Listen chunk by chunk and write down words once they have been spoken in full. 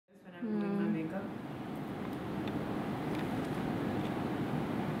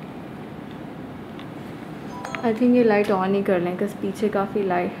I think ये light on ही कर लें क्योंकि पीछे काफ़ी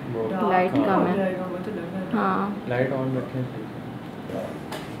लाइट कम है। हाँ लाइट ऑन रखें।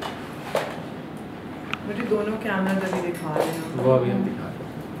 मुझे दोनों कैमरा अभी दिखा रहे हैं। वो अभी हम दिखा रहे हैं।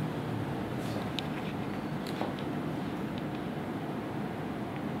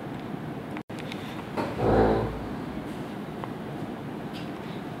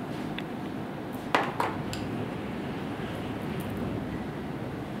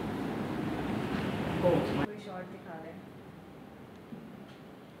 कोई शॉट दिखा रहे हैं।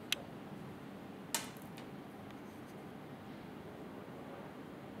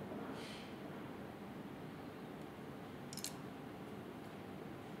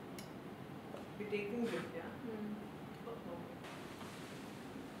 taking this, yeah.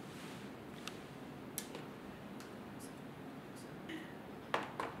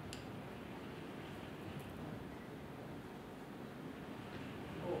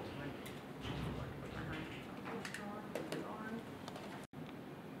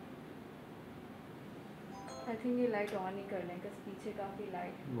 I think ये लाइट ऑन ही कर लें क्योंकि पीछे काफ़ी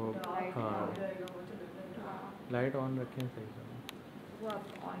लाइट हाँ लाइट ऑन रखें सही से। वो आप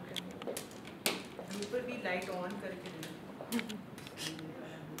ऑन करेंगे। ऊपर भी लाइट ऑन करके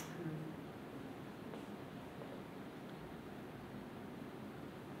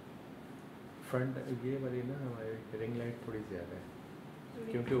फ्रंट ये वाली ना हमारी रिंग लाइट थोड़ी ज़्यादा है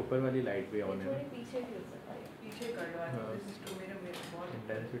क्योंकि ऊपर वाली लाइट भी ऑन है। पीछे भी हो सकता है। पीछे कर लो। हाँ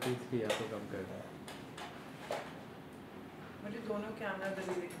इंटेंसिटी इसकी या तो कम कर दें। मुझे दोनों कैमरा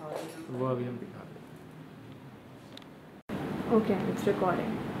अभी दिखा रहे हैं। वो अभी हम दिखा रहे हैं। Okay it's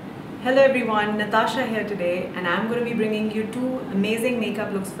recording. Hello everyone, Natasha here today and I'm going to be bringing you two amazing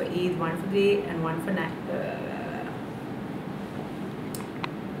makeup looks for Eid, one for the day and one for night.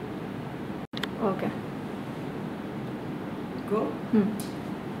 Okay. Go?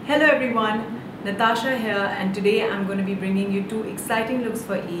 Hello everyone, Natasha here and today I'm going to be bringing you two exciting looks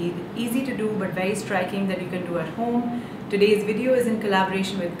for Eid, easy to do but very striking that you can do at home. Today's video is in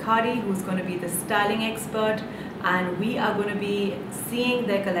collaboration with Khaadi, who's going to be the styling expert, and we are going to be seeing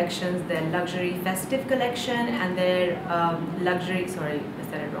their collections, their luxury festive collection and their luxury, sorry I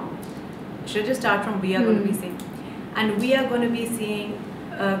said it wrong, should I just start from we are going to be seeing, and we are going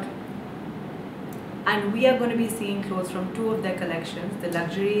to be seeing clothes from two of their collections, the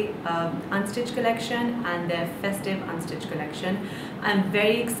luxury unstitched collection and their festive unstitched collection. I'm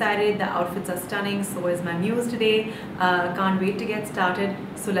very excited, the outfits are stunning, so is my muse today. Can't wait to get started,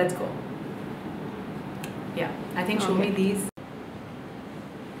 so let's go. Yeah, I think show me these.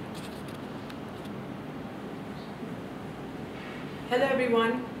 Hello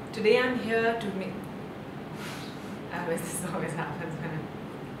everyone, today I'm here to make, this always happens when I'm,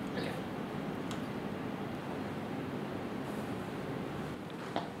 okay.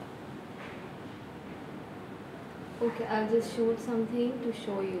 Okay, I'll just shoot something to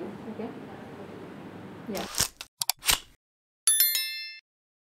show you. Okay.